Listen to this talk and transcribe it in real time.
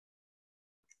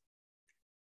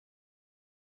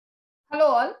Hello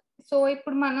all. So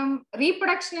ఇప్పుడు మనం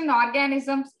reproduction in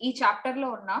organisms ఈ చాప్టర్ లో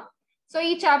ఉన్నాం. సో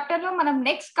ఈ చాప్టర్ లో మనం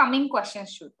నెక్స్ట్ కమింగ్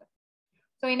క్వశ్చన్స్ చూద్దాం.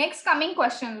 సో ఈ నెక్స్ట్ కమింగ్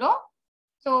క్వశ్చన్ లో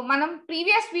మనం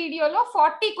ప్రీవియస్ వీడియోలో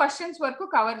 40 క్వశ్చన్స్ వరకు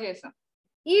కవర్ చేసాం.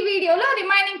 ఈ వీడియోలో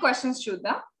రిమైనింగ్ క్వశ్చన్స్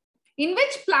చూద్దాం. In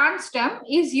which plant stem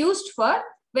is used for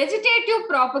vegetative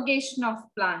propagation of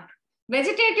plant.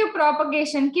 Vegetative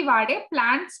propagation కి వాడే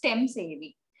ప్లాంట్ స్టెమ్స్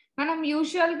ఏవి? మనం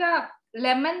యూజువల్ గా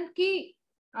లెమన్ కి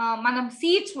మనం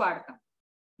సీడ్స్ వాడతాం,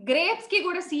 గ్రేప్స్ కి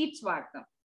కూడా సీడ్స్ వాడతాం,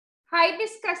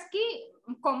 హైబిస్కస్ కి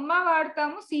కొమ్మ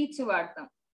వాడతాము, సీడ్స్ వాడతాం,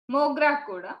 మోగ్రా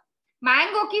కూడా,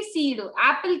 మ్యాంగోకి సీడ్,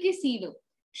 యాపిల్ కి సీడ్,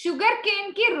 షుగర్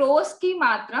కేన్ కి, రోజ్ కి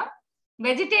మాత్రం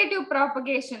వెజిటేటివ్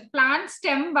ప్రాపగేషన్ ప్లాంట్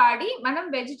స్టెమ్ వాడి మనం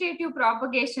వెజిటేటివ్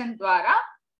ప్రాపగేషన్ ద్వారా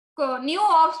న్యూ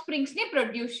ఆఫ్ స్ప్రింగ్స్ ని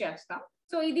ప్రొడ్యూస్ చేస్తాం.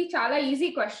 సో ఇది చాలా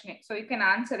easy question, so you can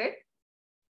answer it.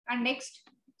 And next,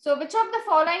 so which of the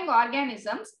following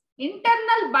organisms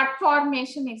internal bud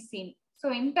formation is scene? So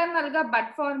internal గా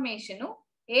బడ్ formation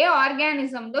ఏ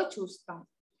organism లో చూస్తాం?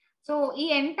 So ఈ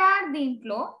entire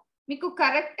దీంట్లో మీకు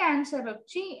కరెక్ట్ ఆన్సర్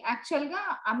వచ్చి యాక్చువల్ గా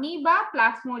అమీబా,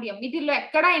 ప్లాస్మోడియం. వీటిల్లో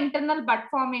ఎక్కడ ఇంటర్నల్ బడ్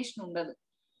ఫార్మేషన్ ఉండదు.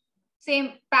 సేమ్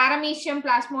పారామీషియం,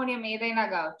 ప్లాస్మోడియం ఏదైనా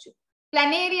కావచ్చు.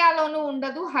 ప్లనేరియాలోనూ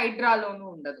ఉండదు, హైడ్రాలోనూ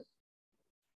ఉండదు.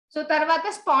 సో తర్వాత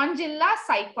స్పాంజిల్లా,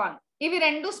 సైకాన్, ఇవి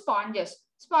రెండు స్పాంజెస్.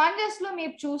 స్పాంజెస్ లో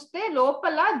మీరు చూస్తే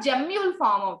లోపల జెమ్యూల్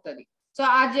ఫామ్ అవుతుంది. సో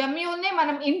ఆ జెమ్యూల్ నే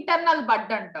మనం ఇంటర్నల్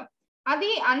బడ్ అంటాం. అది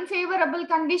అన్ఫేవరబుల్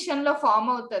కండిషన్ లో ఫామ్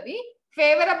అవుతుంది.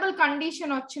 ఫేవరబుల్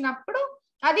కండిషన్ వచ్చినప్పుడు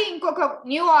అది ఇంకొక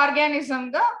న్యూ ఆర్గానిజం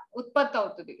గా ఉత్పత్తి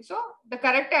అవుతుంది. So the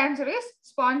correct answer is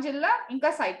spongilla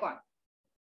ఇంకా Sycon.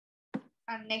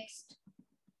 And next,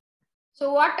 so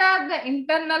what are the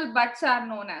internal buds are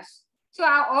known as? So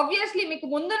obviously మీకు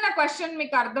ముందున్న క్వశ్చన్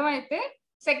మీకు అర్థమైతే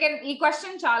సెకండ్ ఈ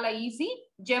క్వశ్చన్ చాలా ఈజీ.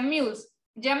 జెమ్యూల్స్.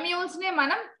 జెమ్యూల్స్ నే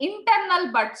మనం ఇంటర్నల్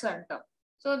బడ్స్ అంటాం.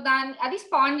 సో అది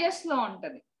స్పాంజెస్ లో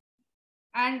ఉంటది.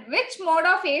 And which mode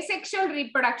of asexual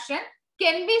reproduction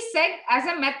can be said as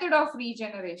a method of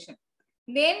regeneration?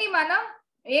 దేన్ని మనం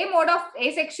ఏ మోడ్ ఆఫ్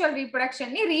ఏసెక్షువల్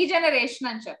రీప్రొడక్షన్ ని రీజనరేషన్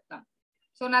అని చెప్తాం?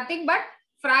 So nothing but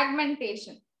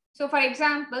fragmentation. So for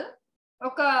example,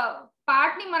 ఒక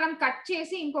పార్ట్ ని మనం కట్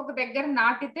చేసి ఇంకొక దగ్గర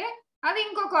నాటితే అది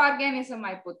ఇంకొక ఆర్గానిజం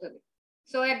అయిపోతుంది.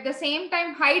 So at the same time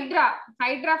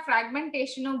Hydraa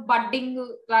fragmentation, budding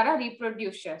ద్వారా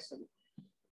రీప్రొడ్యూస్ చేస్తుంది.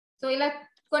 సో ఇలా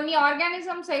కొన్ని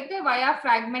ఆర్గానిజమ్స్ అయితే వయా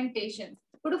ఫ్రాగ్మెంటేషన్.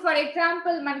 ఇప్పుడు ఫర్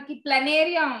ఎగ్జాంపుల్ మనకి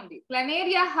ప్లనేరియా ఉంది.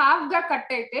 ప్లనేరియా హాఫ్ గా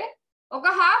కట్ అయితే ఒక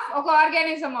హాఫ్ ఒక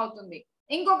ఆర్గానిజం అవుతుంది,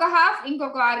 ఇంకొక హాఫ్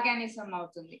ఇంకొక ఆర్గానిజం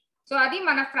అవుతుంది. సో అది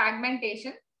మన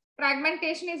fragmentation.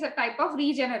 Fragmentation is a type of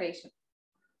regeneration.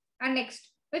 And next,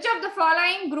 which of the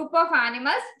following group of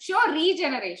animals show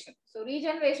regeneration? So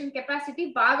regeneration capacity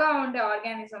baga unde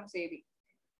organisms ఏది?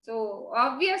 సో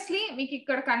ఆబ్వియస్లీ మీకు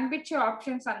ఇక్కడ కనిపించే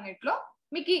ఆప్షన్స్ అన్నిట్లో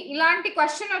మీకు ఇలాంటి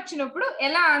క్వశ్చన్ వచ్చినప్పుడు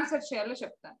ఎలా ఆన్సర్ చేయాలో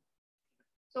చెప్తాను.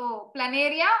 So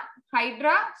planaria,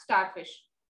 Hydraa, star fish.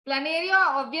 Planaria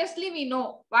obviously we know,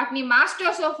 వాటిని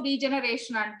మాస్టర్స్ ఆఫ్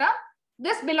రీజనరేషన్ అంట.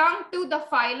 This belong to the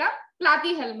phylum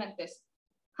ప్లాటిహెల్మింథస్.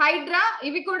 Hydraa,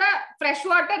 ఇవి కూడా ఫ్రెష్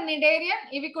వాటర్ నిడేరియన్,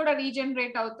 ఇవి కూడా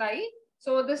రీజనరేట్ అవుతాయి.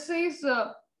 So this is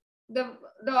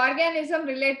the organism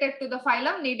related to the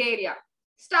phylum Cnidaria.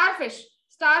 Star fish.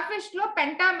 Star fish లో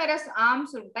పెంటామెరస్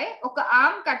arms ఉంటాయి. ఒక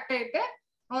ఆర్మ్ కట్ అయితే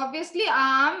ఆబ్వియస్లీ ఆ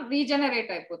ఆర్మ్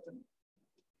రీజనరేట్ అయిపోతుంది.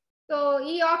 సో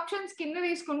ఈ ఆప్షన్స్ కింద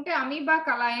తీసుకుంటే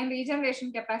అమీబాకి అలా ఏం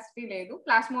రీజనరేషన్ కెపాసిటీ లేదు,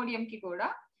 ప్లాస్మోడియం కి కూడా.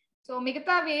 సో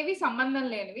మిగతావి ఏవి సంబంధం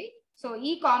లేనివి. సో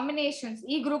ఈ కాంబినేషన్స్,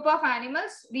 ఈ గ్రూప్ ఆఫ్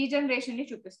యానిమల్స్ రీజనరేషన్ ని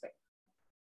చూపిస్తాయి.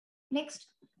 Next,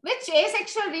 which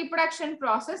asexual reproduction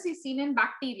process is seen in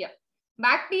bacteria?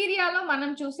 బ్యాక్టీరియాలో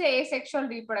మనం చూసే ఏసెక్షువల్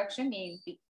రీప్రొడక్షన్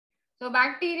ఏంటి? సో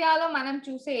బ్యాక్టీరియాలో మనం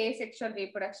చూసే asexual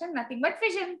reproduction nothing but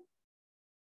fission.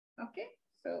 Okay,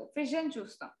 so fission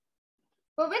చూస్తాం.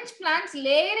 For which plants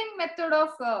layering method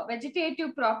of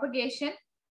vegetative propagation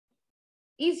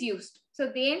is used? So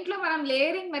దేంట్లో మనం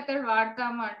layering method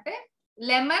వాడతాము అంటే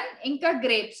లెమన్ ఇంకా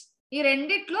గ్రేప్స్. ఈ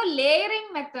రెండిట్లో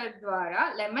లేయరింగ్ మెథడ్ ద్వారా,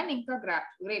 లెమన్ ఇంకా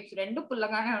గ్రేప్స్ రెండు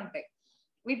పుల్లగానే ఉంటాయి,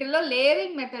 వీటిల్లో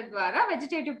లేయరింగ్ మెథడ్ ద్వారా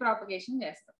వెజిటేటివ్ ప్రాపగేషన్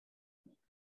చేస్తాం.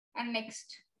 And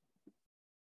next,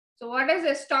 so what is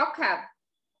a stock have?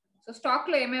 So stock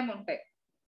లో ఏమేమి ఉంటాయి?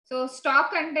 సో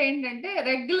స్టాక్ అంటే ఏంటంటే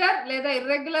రెగ్యులర్ లేదా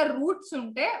ఇర్రెగ్యులర్ రూట్స్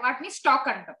ఉంటే వాటిని స్టాక్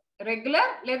అంటాం.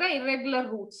 రెగ్యులర్ లేదా irregular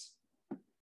roots.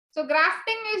 So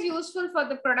grafting is useful for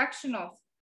the production of.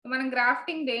 మనం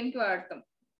గ్రాఫ్టింగ్ దేనికి వాడతాం?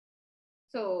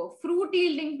 సో ఫ్రూట్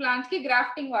ఈల్డింగ్ ప్లాంట్స్ కి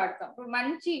గ్రాఫ్టింగ్ వాడతాం.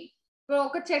 ఇప్పుడు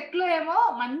ఒక చెట్లో ఏమో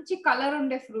మంచి కలర్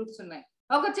ఉండే ఫ్రూట్స్ ఉన్నాయి,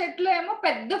 ఒక చెట్లో ఏమో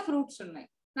పెద్ద ఫ్రూట్స్ ఉన్నాయి.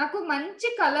 నాకు మంచి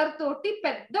కలర్ తోటి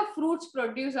పెద్ద ఫ్రూట్స్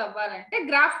ప్రొడ్యూస్ అవ్వాలంటే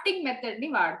గ్రాఫ్టింగ్ మెథడ్ ని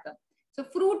వాడతాం. సో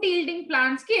ఫ్రూట్ ఈల్డింగ్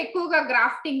ప్లాంట్స్ కి ఎక్కువగా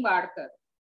గ్రాఫ్టింగ్ వాడతారు.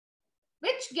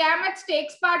 which gametes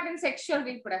takes part in sexual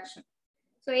reproduction?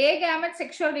 So A gametes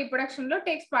sexual reproduction లో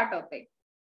takes part అవుతాయి?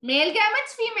 మేల్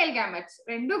gametes, ఫీమేల్ gametes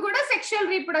రెండు కూడా sexual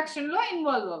reproduction లో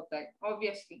ఇన్వాల్వ్ అవుతాయి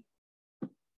obviously.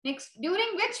 Next,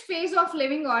 during which phase of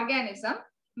living organism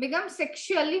becomes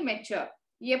sexually mature?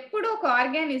 ఎప్పుడు ఒక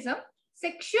organism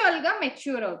sexual గా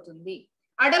mature అవుతుంది?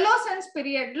 అడలోసెన్స్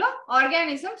పీరియడ్ లో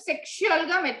ఆర్గానిజం సెక్షువల్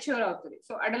గా మెచ్యూర్ అవుతుంది.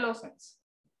 So adolescence.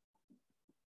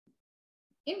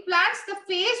 In plants, the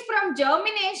phase from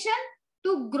germination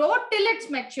to grow till its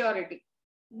maturity.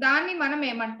 దాన్ని మనం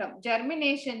ఏమంటాం?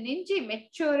 జర్మినేషన్ నుంచి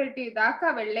మెచ్యూరిటీ దాకా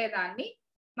వెళ్ళేదాన్ని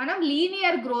మనం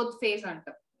లీనియర్ గ్రోత్ ఫేజ్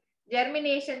అంటాం.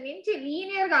 జర్మినేషన్ నుంచి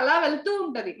లీనియర్ గా అలా వెళ్తూ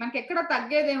ఉంటది, మనకి ఎక్కడ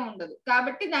తగ్గేదే ఉండదు,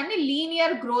 కాబట్టి దాన్ని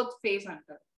లీనియర్ గ్రోత్ ఫేజ్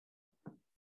అంటారు.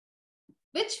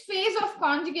 Which phase of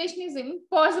conjugation is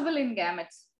impossible in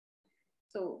gametes?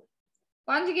 So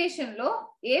conjugation లో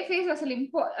ఏ ఫేజ్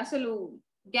అసలు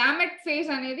గ్యామెట్ ఫేజ్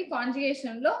అనేది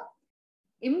కాంజుగేషన్ లో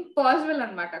ఇంపాసిబుల్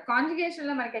అన్నమాట. కాంజుగేషన్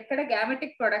లో మనకి ఎక్కడ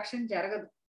గ్యామెటిక్ ప్రొడక్షన్ జరగదు.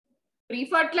 Pre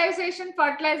fertilisation,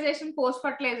 fertilisation, post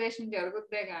fertilisation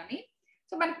జరుగుద్దే కానీ.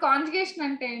 సో మనకి కాంజుగేషన్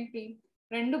అంటే ఏంటి?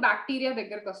 రెండు బ్యాక్టీరియా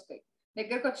దగ్గరకు వస్తాయి.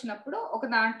 దగ్గరకు వచ్చినప్పుడు ఒక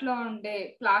దాంట్లో ఉండే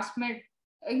ప్లాస్మిడ్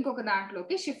ఇంకొక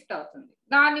దాంట్లోకి షిఫ్ట్ అవుతుంది.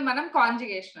 దాన్ని మనం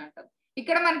కాంజుగేషన్ అంటాం.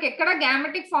 ఇక్కడ మనకి ఎక్కడ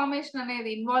గ్యామెటిక్ ఫార్మేషన్ అనేది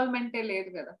ఇన్వాల్వ్మెంటే లేదు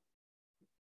కదా.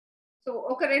 సో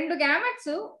ఒక రెండు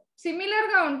గ్యామెట్స్ సిమిలర్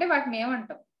గా ఉంటే వాటిని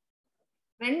ఏమంటాం?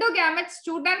 రెండు గ్యామెట్స్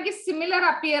చూడడానికి సిమిలర్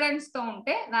అపియరెన్స్ తో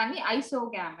ఉంటే దాన్ని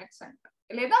ఐసోగ్యామెట్స్ అంటాం,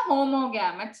 లేదా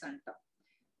హోమోగ్యామెట్స్ అంటాం.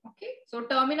 ఓకే, సో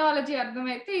టర్మినాలజీ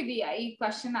అర్థమైతే ఇది ఈ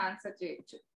క్వశ్చన్ ఆన్సర్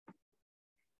చేయొచ్చు.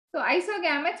 సో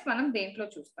ఐసోగ్యామెట్స్ మనం దేంట్లో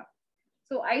చూస్తాం?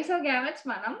 సో ఐసోగ్యామెట్స్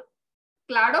మనం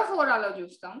క్లాడోఫోరాలో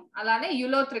చూస్తాం, అలానే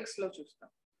యులోథ్రిక్స్ లో చూస్తాం.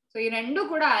 సో ఈ రెండు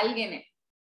కూడా ఆల్గేనే,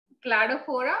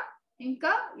 క్లాడోఫోరా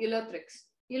ఇంకా యులోథ్రిక్స్.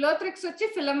 యులోథ్రిక్స్ వచ్చి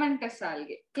filamentous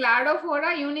algae, Cladophora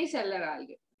unicellular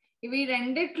algae. ఇవి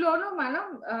రెండిట్లోనూ మనం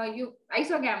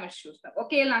ఐసోగ్యామెట్స్ చూస్తాం,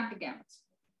 ఒకేలాంటి గ్యామెట్స్.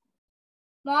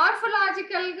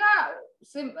 మార్ఫలాజికల్ గా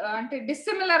అంటే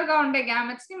డిస్సిమిలర్ గా ఉండే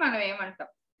గ్యామెట్స్ ని మనం ఏమంటాం?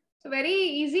 సో వెరీ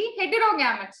ఈజీ,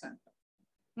 హెటెరోగ్యామెట్స్ అంటాం.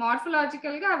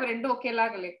 మార్ఫలాజికల్ గా అవి రెండు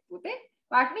ఒకేలాగా లేకపోతే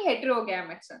వాటిని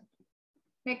హెటెరోగ్యామెట్స్ అంటాం.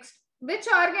 Next, which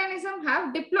organism have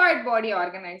diploid body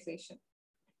organisation?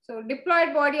 So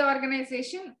diploid body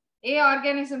organisation A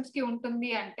organisms కి ఉంటుంది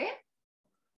అంటే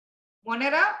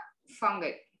Monera,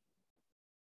 fungi,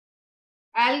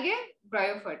 algae,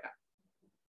 Bryophyta,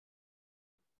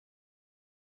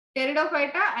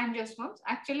 Pteridophyta, angiosperms.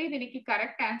 Actually దీనికి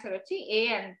కరెక్ట్ ఆన్సర్ వచ్చి ఏ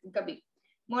అండ్ ఇంకా B.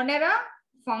 Monera,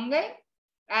 fungi,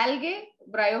 algae,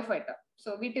 Bryophyta. So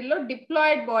వీటిల్లో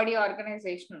డిప్లాయిడ్ బాడీ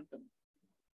ఆర్గనైజేషన్ ఉంటుంది.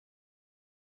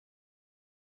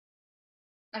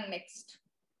 And next,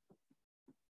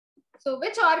 so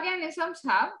which organisms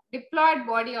have diploid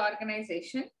body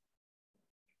organisation?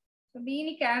 So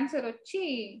దీనికి answer వచ్చి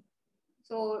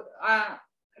సో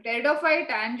టెరిడోఫైట్,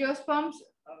 యాంజియోస్పర్మ్స్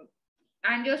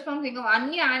ఇంకా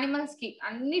అన్ని animals కి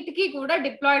అన్నిటికీ కూడా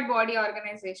డిప్లాయిడ్ బాడీ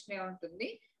ఆర్గనైజేషన్ ఉంటుంది.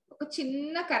 ఒక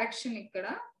చిన్న కరెక్షన్ ఇక్కడ,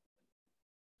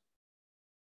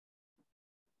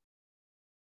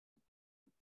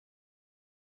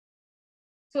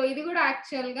 సో ఇది కూడా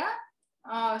యాక్చువల్ గా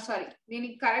సారీ,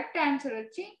 దీనికి కరెక్ట్ ఆన్సర్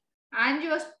వచ్చి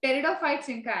టెరిడోఫైట్స్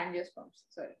ఇంకా యాంజియోస్పర్మ్స్.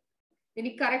 సారీ,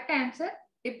 దీనికి correct answer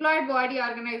diploid body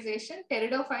organisation,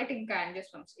 pteridophyte ఇంకా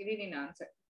యాంజియోస్పర్మ్స్. ఇది దీని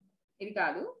ఆన్సర్, ఇది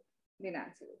కాదు దీని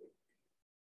answer.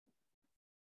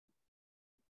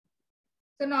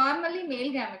 So normally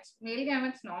mail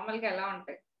gametes normal గా ఎలా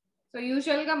ఉంటాయి? సో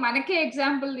యూజువల్ గా మనకే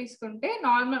ఎగ్జాంపుల్ తీసుకుంటే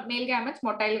నార్మల్ మెయిల్ గ్యామెట్స్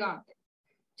మొటైల్ గా ఉంటాయి.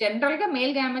 జనరల్ గా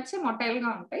మెయిల్ గ్యామెట్స్ మొటైల్ గా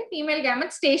ఉంటాయి, ఫీమేల్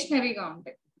గ్యామెట్స్ స్టేషనరీగా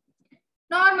ఉంటాయి.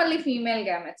 Normally female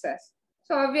gametes,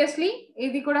 so obviously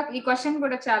ఇది కూడా ఈ క్వశ్చన్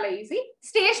కూడా చాలా ఈజీ,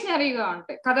 స్టేషనరీగా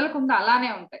ఉంటాయి, కదలకుండా అలానే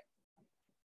ఉంటాయి.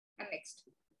 And next,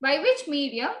 by which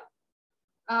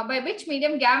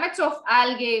medium gametes of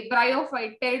algae,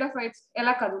 bryophyte, pteridophytes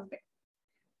ఎలా కదులుతాయి?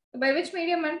 బై విచ్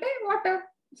మీడియం అంటే వాటర్.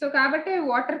 సో కాబట్టి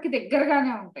వాటర్ కి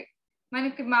దగ్గరగానే ఉంటాయి.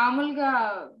 మనకి మామూలుగా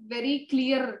very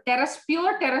clear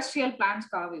pure terrestrial plants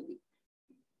కావు ఇవి,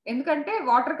 ఎందుకంటే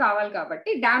వాటర్ కావాలి కాబట్టి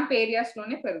డ్యాంప్ ఏరియాస్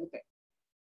లోనే పెరుగుతాయి.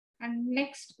 అండ్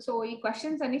నెక్స్ట్, సో ఈ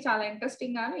క్వశ్చన్స్ అన్ని చాలా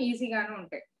ఇంట్రెస్టింగ్ గాను ఈజీగాను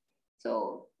ఉంటాయి. So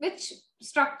which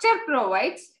structure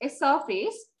provides a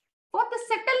surface for the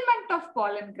settlement of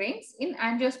పాలన్ grains in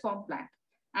angiosperm plant?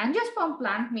 Angiosperm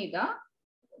plant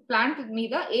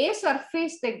మీద ఏ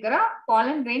సర్ఫేస్ దగ్గర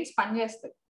పాలన్ గ్రెయిన్స్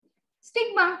పనిచేస్తాయి?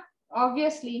 Stigma,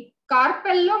 obviously.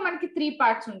 కార్పెల్లో మనకి 3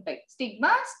 parts ఉంటాయి,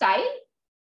 స్టిగ్మా, స్టైల్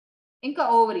ఇంకా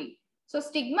ovary. So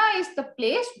stigma is the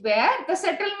place where the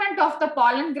settlement of the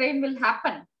పాలన్ grain will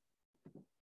happen.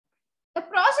 The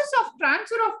process of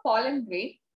transfer of పాలన్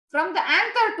grain from the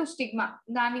anther to stigma,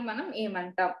 దాన్ని మనం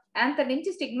ఏమంటాం? Anther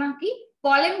నుంచి స్టిగ్మాకి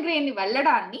పాలన్ grain ని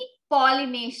వెళ్ళడాన్ని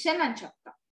pollination అని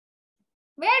చెప్తాం.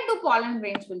 Wear do పాలన్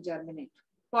grains will germinate?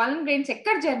 పాలన్ grains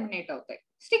ఎక్కడ germinate అవుతాయి?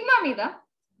 Stigma మీద.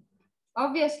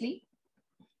 Obviously.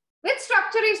 Which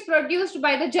structure is produced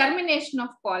by the germination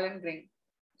of పాలన్ grain?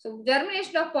 So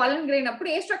germination of పాలన్ grain అప్పుడు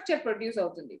ఏ స్ట్రక్చర్ ప్రొడ్యూస్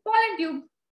అవుతుంది? పాలన్ ట్యూబ్.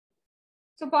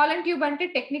 సో పాలన్ ట్యూబ్ అంటే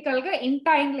టెక్నికల్ గా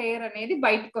ఇంటైన్ లేయర్ అనేది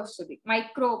బయటకు వస్తుంది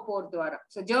మైక్రోపోర్ ద్వారా,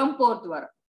 సో జర్మ్ పోర్ ద్వారా.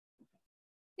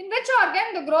 In which organ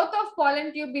the growth of pollen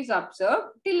tube is observed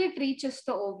till it reaches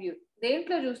the ovule?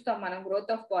 దేంట్లో చూస్తాం మనం growth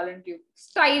of pollen tube?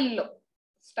 Style.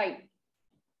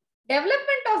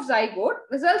 Development of zygote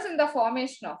results in the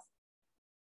formation of.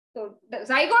 So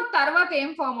zygote తర్వాత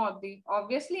ఏం form అవుద్ది?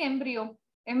 Obviously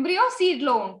embryo seed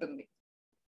లో ఉంటుంది.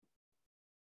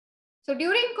 So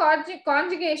during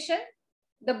conjugation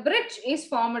the bridge is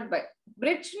formed by.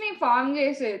 Bridge ని form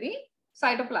చేసేది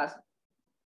cytoplasm.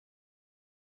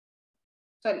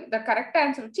 Sorry, the correct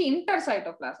answer వచ్చి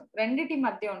intercytoplasm. రెండిటి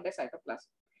మధ్య ఉండే cytoplasm.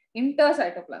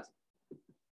 Intercytoplasm.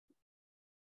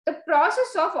 The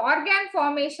process of organ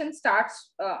formation starts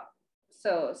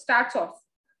off.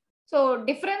 So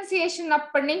differentiation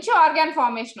అప్పటి నుంచి organ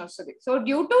formation వస్తుంది. So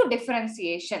due to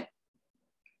differentiation,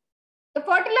 the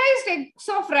fertilized eggs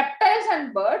of reptiles and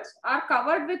birds are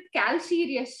covered with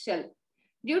calcareous shell.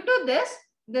 Due to this,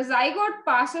 the zygote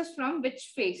passes from which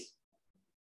phase?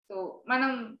 So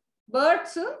మనం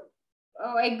birds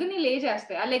egg ని లే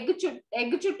చేస్తాయి, ఆ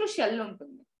egg చుట్టూ shell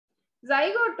ఉంటుంది.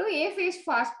 Zygote ఏ phase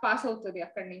pass అవుతుంది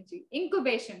అక్కడి నుంచి?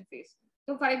 Incubation phase. So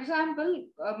for example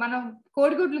మనం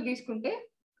కోడిగుడ్లు తీసుకుంటే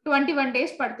 21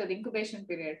 days పడుతుంది ఇంక్యుబేషన్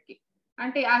పీరియడ్ కి.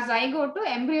 అంటే ఆ జైగోట్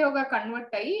ఎంబ్రియోగా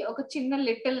కన్వర్ట్ అయ్యి ఒక చిన్న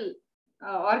లిటిల్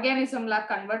ఆర్గానిజం లా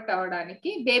కన్వర్ట్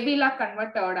అవ్వడానికి, బేబీ లా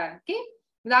కన్వర్ట్ అవ్వడానికి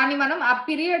దాన్ని మనం ఆ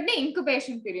పీరియడ్ ని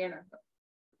ఇంక్యుబేషన్ పీరియడ్ అంటాం.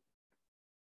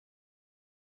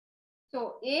 సో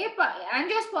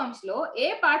యాంజియోస్పర్మ్స్ లో ఏ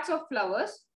పార్ట్స్ ఆఫ్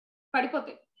ఫ్లవర్స్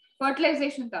పడిపోతాయి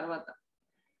ఫర్టిలైజేషన్ తర్వాత?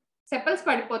 సెపల్స్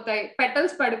పడిపోతాయి,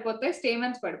 పెటల్స్ పడిపోతాయి,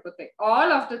 స్టేమన్స్ పడిపోతాయి,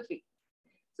 all of the 3.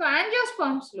 So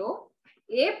angiosperms లో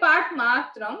ఏ పార్ట్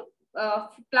మాత్రం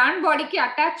ప్లాంట్ బాడీకి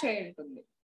అటాచ్ అయి ఉంటుంది?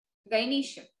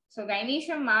 గైనీషియం. సో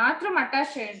గైనీషియం మాత్రం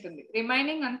అటాచ్ అయి ఉంటుంది,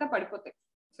 రిమైనింగ్ అంతా పడిపోతాయి.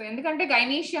 సో ఎందుకంటే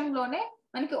గైనీషియం లోనే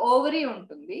మనకి ఓవరీ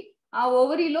ఉంటుంది, ఆ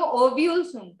ఓవరీలో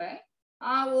ఓవ్యూల్స్ ఉంటాయి,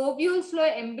 ఆ ఓవ్యూల్స్ లో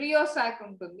ఎంబ్రియో సాక్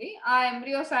ఉంటుంది, ఆ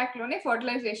ఎంబ్రియో సాక్ లోనే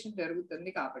ఫర్టిలైజేషన్ జరుగుతుంది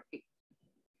కాబట్టి.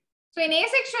 So in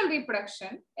asexual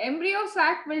reproduction embryo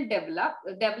sac will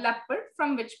developed from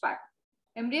which part?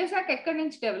 Embryo సాక్ ఎక్కడి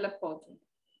నుంచి డెవలప్ అవుతుంది?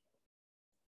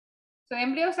 సో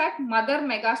ఎంబ్రియో సాక్ మదర్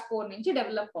మెగాస్పోర్ నుంచి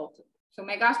డెవలప్ అవుతుంది. So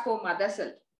megaspore mother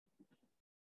cell.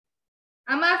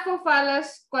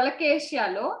 అమార్ఫోఫాలస్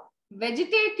కొలకేషియాలో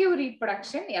vegetative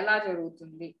reproduction ఎలా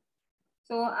జరుగుతుంది?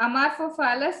 సో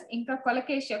అమార్ఫోఫాలస్ ఇంకా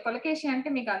కొలకేషియా అంటే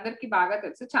మీకు అందరికి బాగా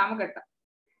తెలుసు, చామగడ్డ.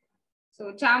 సో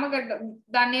చామగడ్డ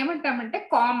దాన్ని ఏమంటామంటే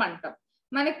కామ్ అంటాం.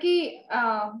 మనకి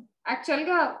యాక్చువల్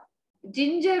గా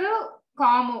జింజర్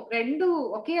కాము రెండు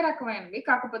ఒకే రకమైనవి,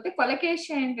 కాకపోతే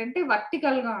కొలకేషియా ఏంటంటే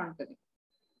వర్టికల్ గా ఉంటుంది.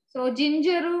 సో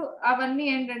జింజరు అవన్నీ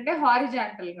ఏంటంటే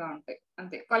హారిజాంటల్ గా ఉంటాయి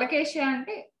అంతే. కొలకేషియా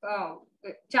అంటే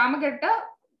చామగడ్డ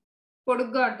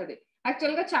పొడుగ్గా ఉంటది.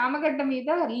 యాక్చువల్ గా చామగడ్డ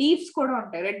మీద లీవ్స్ కూడా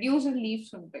ఉంటాయి, రెడ్యూస్డ్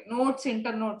లీవ్స్ ఉంటాయి, నోట్స్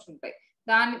ఇంటర్ నోట్స్ ఉంటాయి.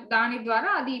 దాని ద్వారా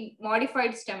అది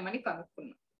మోడిఫైడ్ స్టెమ్ అని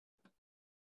కనుక్కున్నాం.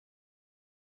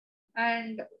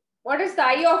 And what is the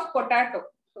I of potato?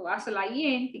 So అసలు ఐ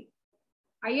ఏంటి?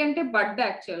 ఐ అంటే బడ్.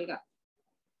 యాక్చువల్ గా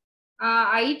ఆ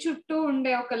ఐ చుట్టూ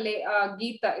ఉండే ఒక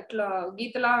గీత, ఇట్లా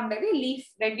గీతలా ఉండేది leaf,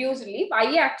 reduced leaf. I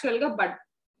actual గా బడ్.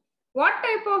 What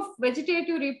type of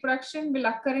vegetative reproduction will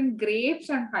అక్కర్ in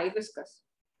grapes and hibiscus?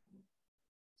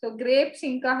 So grapes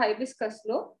ఇంకా హైబిస్కస్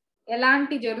లో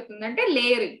ఎలాంటి జరుగుతుందంటే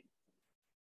layering.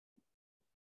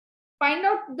 Find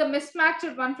out the miss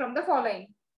matched one from the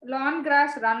following. Lawn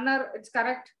gross, runner, it's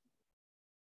correct.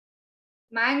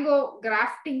 Mango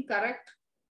grafting correct.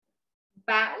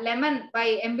 Lemon by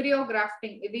embryo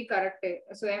grafting, ఇది కరెక్టే.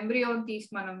 So embryo తీసి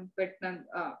మనం పెట్టిన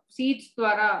seeds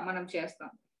ద్వారా మనం చేస్తాం.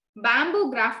 బ్యాంబూ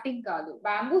గ్రాఫ్టింగ్ కాదు,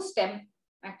 బ్యాంబూ స్టెమ్.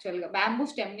 యాక్చువల్ గా బ్యాంబూ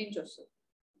స్టెమ్ నుంచి వస్తుంది.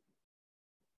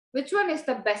 Which one is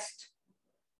the best?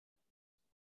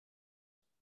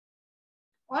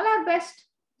 All are best.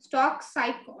 Stalk,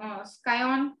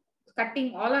 scion, cutting,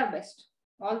 all are best.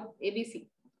 All ABC.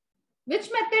 Which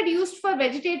method used for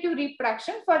vegetative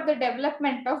reproduction for the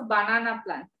development of banana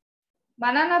plant?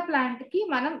 Banana plant ki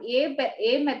manam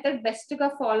A method best గా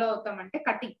follow అవుతామంటే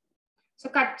cutting. So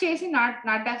cut చేసి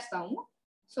నాటేస్తాము.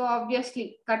 So obviously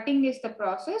cutting is the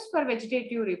process for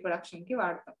vegetative reproduction కి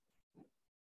వాడతాం.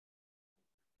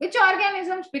 Which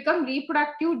organisms becomes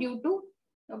reproductive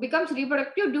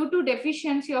due to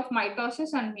deficiency of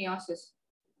mitosis and meiosis?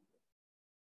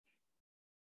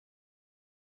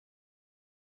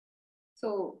 So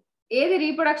ఏది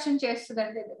reproduction చేస్తుంది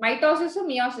అంటే mitosis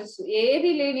meiosis,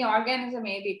 ఏది లేని organism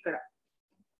ఏది ఇక్కడ?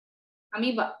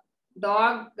 అమీబా,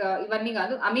 డాగ్, ఇవన్నీ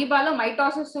కాదు. అమీబాలో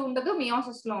మైటోసిస్ ఉండదు,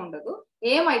 మియోసిస్ లో ఉండదు.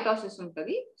 ఏ మైటోసిస్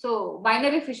ఉంటది? సో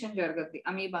బైనరీ ఫిషన్ జరుగుద్ది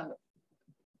అమీబాలో.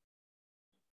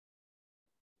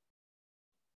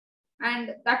 And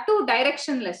that too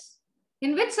directionless.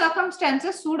 In which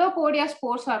circumstances pseudopodia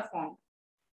spores are formed?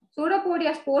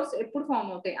 Pseudopodia spores ఎప్పుడు ఫామ్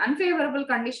అవుతాయి? అన్ఫేవరబుల్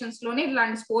కండిషన్స్ లోనే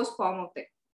ఇలాంటి స్పోర్స్ ఫామ్ అవుతాయి.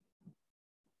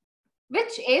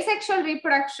 Which asexual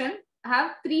reproduction have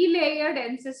 3-layered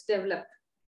end cyst developed?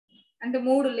 అంటే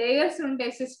 3 లేయర్స్ ఉంటే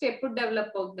cyst ఎప్పుడు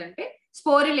develop అవుతుందంటే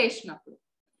స్పోరిలేషన్ అప్పుడు.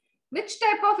 Which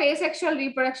type of asexual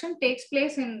reproduction takes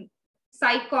place in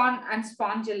cycon and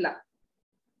spongilla?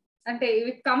 అంటే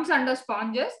it comes under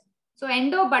sponges. So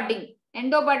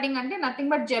endobudding అంటే nothing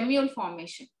but gemmule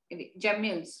formation. ఇది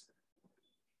gemmules.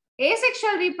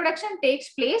 Asexual reproduction takes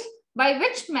place by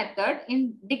which method in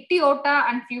dictyota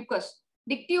and fucus?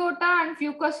 Dictyota and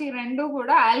fucus ఈ రెండు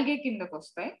కూడా algae కిందకి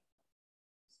వస్తాయి.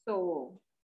 So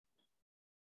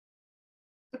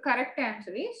the correct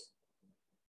answer is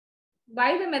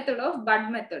by the method of bud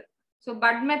method. So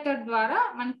bud method ద్వారా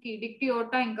మనకి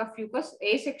dictyota ఇంకా fucus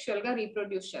asexual గా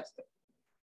reproduce చేస్తాయి.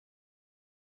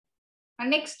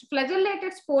 నెక్స్ట్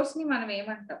ఫ్లెజెల్లేటెడ్ స్పోర్స్ ని మనం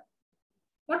ఏమంటాం?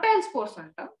 మొటైల్ స్పోర్స్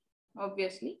అంటాం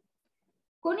obviously.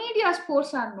 Conidia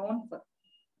spores are known for.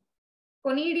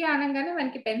 Conidia అనగానే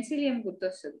మనకి పెన్సిలియం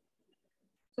గుర్తొస్తుంది.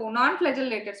 సో నాన్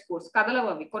ఫ్లెజెల్లేటెడ్ స్పోర్స్ కదలవు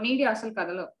అవి. కొనీడియా అసలు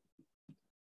కదలవు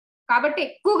కాబట్టి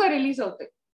ఎక్కువగా రిలీజ్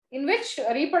అవుతాయి. In which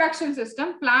reproduction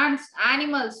system plants,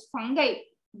 animals, fungi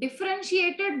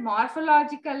differentiated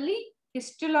morphologically,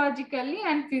 హిస్టలాజికల్లీ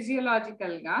and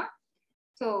physiological గా.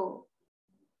 So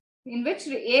in which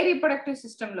A reproductive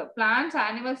system లో ప్లాంట్స్,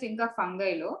 యానిమల్స్ ఇంకా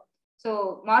ఫంగై లో సో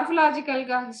మార్ఫలాజికల్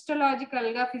గా, హిస్టలాజికల్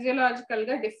గా, ఫిజియోలాజికల్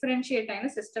గా డిఫరెన్షియేట్ అయిన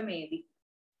సిస్టమ్ ఏది?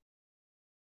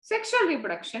 Sexual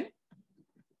reproduction.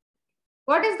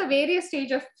 What is the various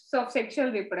stage of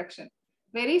sexual reproduction?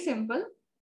 Very simple.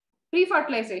 Pre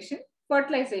fertilisation,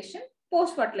 fertilisation,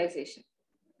 post fertilisation,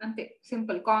 అంతే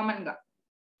simple common గా.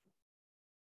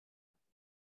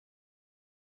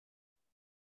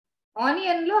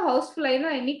 ఆనియన్ లో హౌస్ఫుల్ అయిన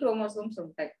ఎన్ని క్రోమోజోమ్స్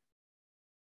ఉంటాయి?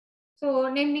 సో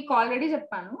నేను మీకు ఆల్రెడీ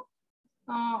చెప్పాను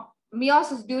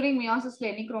మియోసిస్, డ్యూరింగ్ మియోసిస్ లో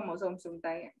ఎన్ని క్రోమోజోమ్స్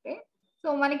ఉంటాయి అంటే. సో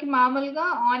మనకి మామూలుగా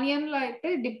ఆనియన్ లో అయితే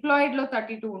డిప్లాయిడ్ లో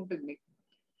 32 ఉంటుంది.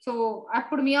 సో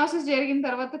అప్పుడు మియోసిస్ జరిగిన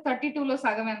తర్వాత 32 లో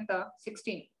సగం ఎంత?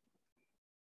 16.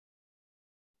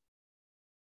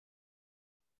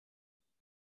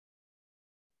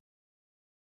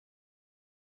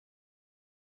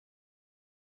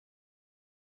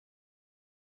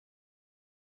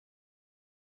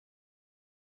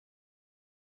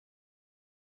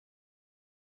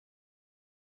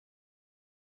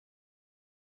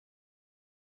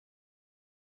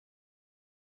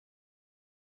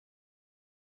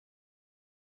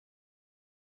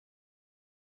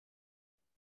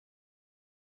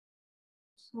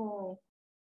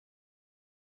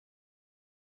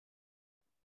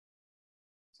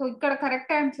 సో ఇక్కడ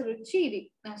కరెక్ట్ ఆన్సర్ వచ్చి ఇది.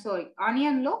 సారీ,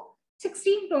 ఆనియన్ లో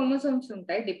 16 క్రోమోజోమ్స్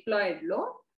ఉంటాయి డిప్లాయిడ్ లో.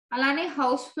 అలానే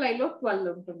హౌస్ ఫ్లై లో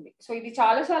 12 ఉంటుంది. సో ఇది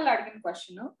చాలా సార్లు అడిగిన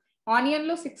క్వశ్చన్. ఆనియన్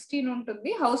లో 16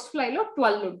 ఉంటుంది, హౌస్ ఫ్లై లో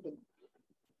 12 ఉంటుంది.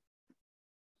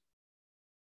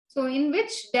 So in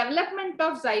which development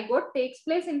of zygote takes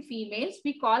place in females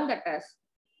we call that as?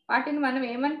 వాటిని మనం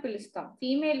ఏమని పిలుస్తాం?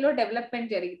 ఫీమేల్ లో డెవలప్మెంట్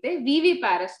జరిగితే వివి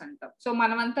పారస్ అంటాం. సో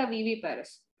మనమంతా వివి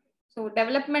Paras. So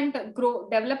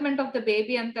development of the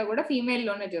baby అంతా కూడా ఫీమేల్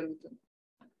లోనే జరుగుతుంది.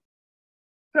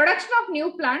 Production of new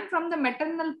plant from the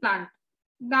maternal plant,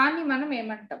 దాన్ని మనం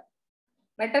ఏమంటాం?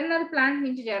 మెటర్నల్ ప్లాంట్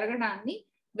నుంచి జరగడాన్ని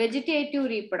వెజిటేటివ్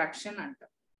రీప్రొడక్షన్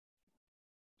అంటాం.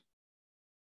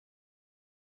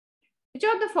 Which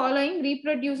of the following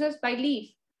reproduces by leaf?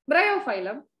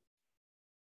 Bryophyllum.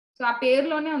 So ఆ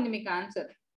పేరులోనే ఉంది మీకు ఆన్సర్.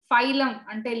 ఫైలం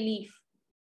అంటే leaf.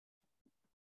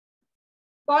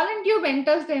 Pollen tube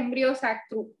enters the embryo sac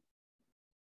through.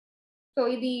 So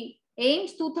ఇది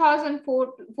ఎయిమ్స్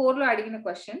 2004 లో అడిగిన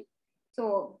question. So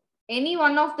any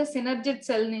one of the సినర్జిడ్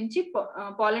cell నుంచి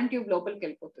పాలన్ ట్యూబ్ లోపలికి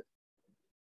వెళ్ళిపోతుంది.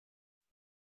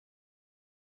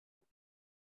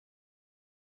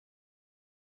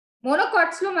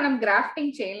 మోనోకాట్స్ లో మనం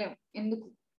గ్రాఫ్టింగ్ చేయలేం.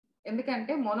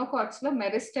 ఎందుకంటే మోనోకాట్స్ లో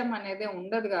మెరిస్టమ్ అనేది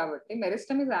ఉండదు కాబట్టి,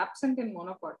 meristem is absent in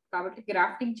monocot, కాబట్టి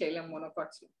గ్రాఫ్టింగ్ చేయలేం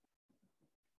మోనోకాట్స్ లో.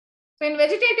 So in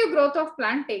vegetative growth of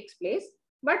plant takes place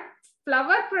but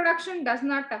flower production does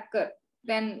not అక్కర్.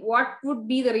 Then what would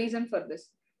be the reason for this?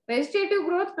 Vegetative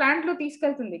growth plant లో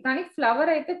తీసుకెళ్తుంది కానీ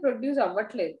flower అయితే produce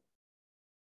అవ్వట్లేదు.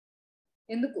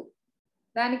 ఎందుకు?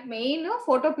 దానికి మెయిన్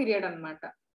ఫోటో పీరియడ్ అన్నమాట.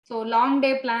 So long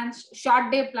day plants,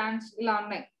 short day plants ఇలా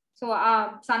ఉన్నాయి. సో ఆ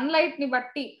సన్లైట్ ని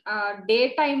బట్టి డే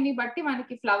టైం ని బట్టి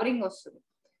మనకి ఫ్లవరింగ్ వస్తుంది.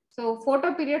 సో ఫోటో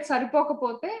పీరియడ్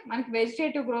సరిపోకపోతే మనకి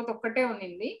వెజిటేటివ్ గ్రోత్ ఒక్కటే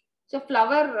ఉన్నింది. సో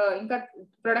ఫ్లవర్ ఇంకా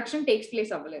ప్రొడక్షన్ టేక్స్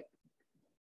ప్లేస్ అవ్వలేదు.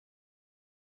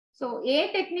 సో ఏ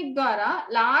టెక్నిక్ ద్వారా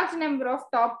large number of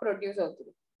top produce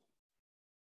అవుతుంది?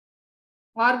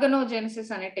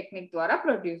 ఆర్గనోజెనసిస్ అనే టెక్నిక్ ద్వారా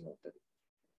ప్రొడ్యూస్ అవుతుంది.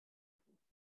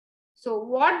 So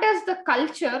what does the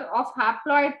culture of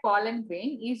haploid పాలన్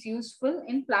grain is useful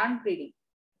in plant breeding?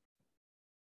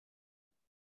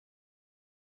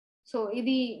 So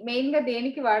ఇది మెయిన్ గా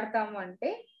దేనికి వాడతాము అంటే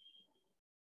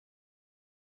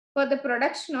for the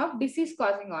production of disease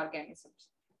causing organisms.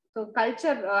 So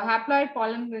culture haploid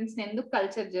పాలన్ grains ని ఎందుకు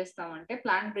కల్చర్ చేస్తామంటే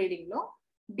ప్లాంట్ బ్రీడింగ్ లో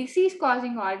డిసీజ్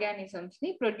కాజింగ్ ఆర్గానిజమ్స్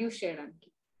ని ప్రొడ్యూస్ చేయడానికి.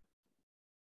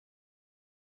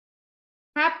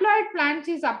 Haploid plants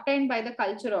is obtained by the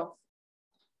culture of.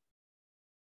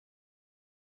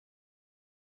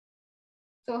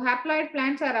 So haploid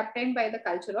plants are obtained by the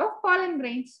culture of పాలన్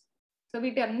grains. So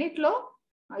వీటన్నిటిలో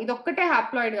ఇదొక్కటే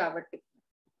haploid కాబట్టి.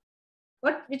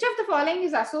 Which of the following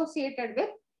is associated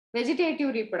with vegetative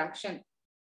reproduction?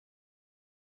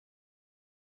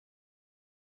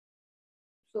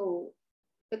 So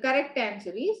the correct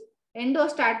answer is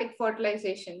endostatic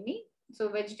fertilization ni so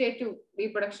vegetative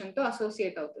reproduction to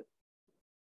associate అవుతుంది.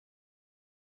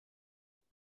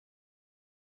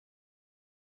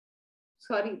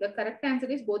 Sorry, the correct answer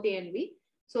is both A and B.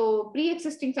 So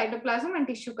pre-existing cytoplasm and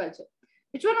tissue culture.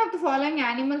 Which one of the following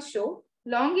animals show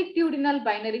longitudinal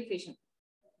binary fission?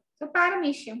 So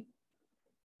paramecium.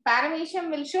 Paramecium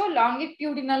will show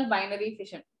longitudinal binary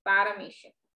fission.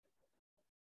 Paramecium.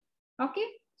 Okay.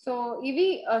 So ivi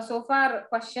so far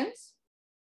questions.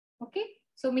 Okay.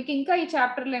 So meeku inka ee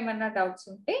chapter lo emanna doubts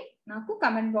unte naku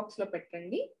comment box lo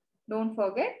pettandi. Don't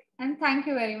forget and thank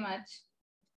you very much.